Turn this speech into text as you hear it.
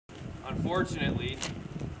Unfortunately,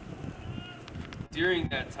 during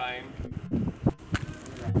that time,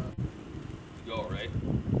 go right.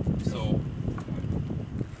 So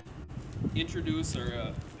introduce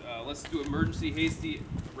or let's do emergency hasty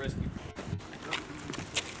rescue.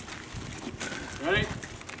 Ready?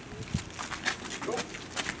 Go.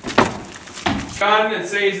 Gun and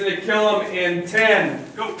say he's gonna kill him in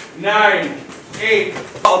 10, go. 9, 8.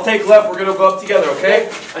 I'll take left. We're gonna go up together,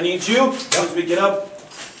 okay? I need you. Once we get up,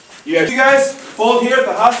 you guys hold here at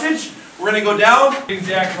the hostage. We're gonna go down. Big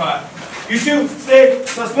jackpot. You two stay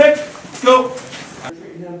suspect. Let's go.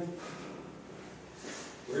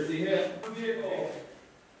 Where's he hit? Vehicle.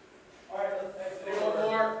 All right, let's take one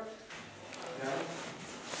more.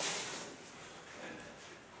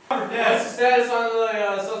 What's the status on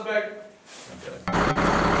the suspect?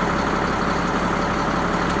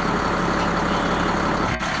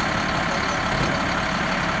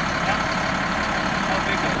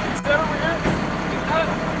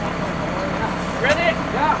 Ready?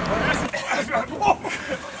 Yeah.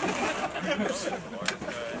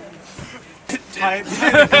 Time.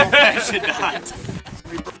 I should not.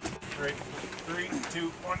 3, 2,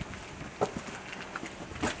 1.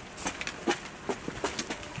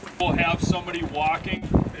 We'll have somebody walking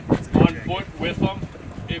on foot with them,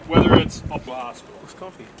 whether it's up to the hospital. It's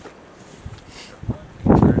comfy.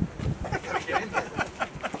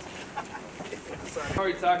 I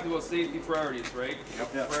already talked about safety priorities, right?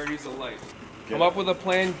 Yep. Priorities of life. Come up with a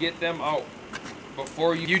plan, get them out.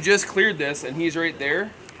 Before you just cleared this and he's right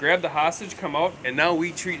there, grab the hostage, come out, and now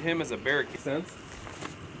we treat him as a barricade. Sense?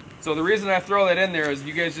 So the reason I throw that in there is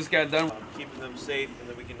you guys just got done. Keeping them safe, and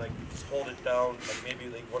then we can like just hold it down. Like maybe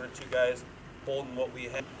like 1 or 2 guys holding what we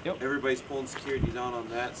have. Yep. Everybody's pulling security down on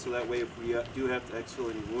that, so that way if we do have to exfil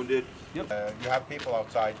any wounded. Yep. You have people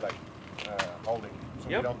outside like holding, so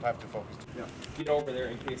Yep. we don't have to focus. Yeah. Get over there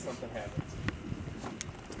in case something happens.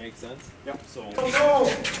 Make sense? Yep. So. Oh no!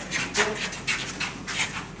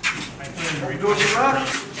 Are you doing it right?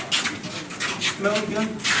 Smell it again.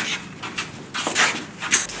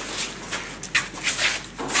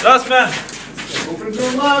 Dustman! Open the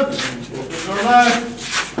door left. Open the door left.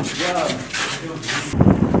 Good job.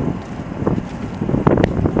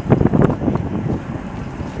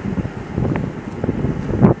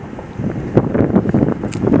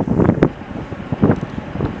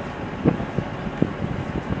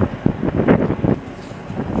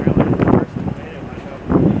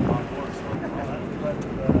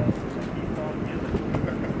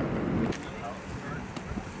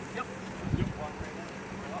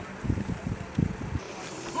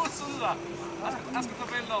 Jag ska ta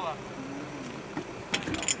bild av det.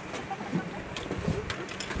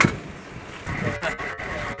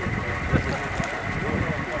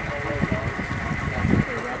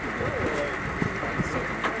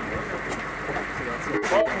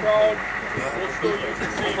 Walk around, we'll still use the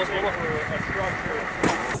same thing for a structure.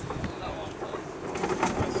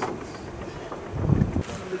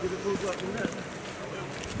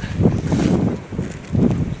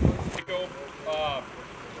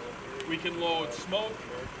 We can load smoke,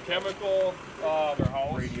 chemical,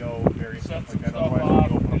 Radio, very set stuff some like that. stuff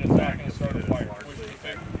off, and it's not going to start a fire. Which we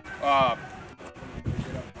think.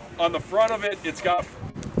 On the front of it, it's got.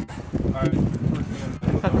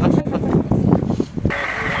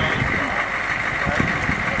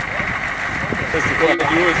 What you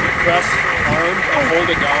do is you press arm and hold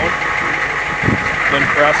it down, then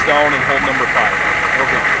press down and hold number 5.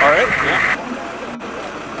 Okay. All right? Yeah.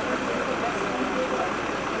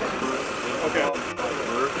 Okay.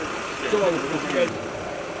 So, you guys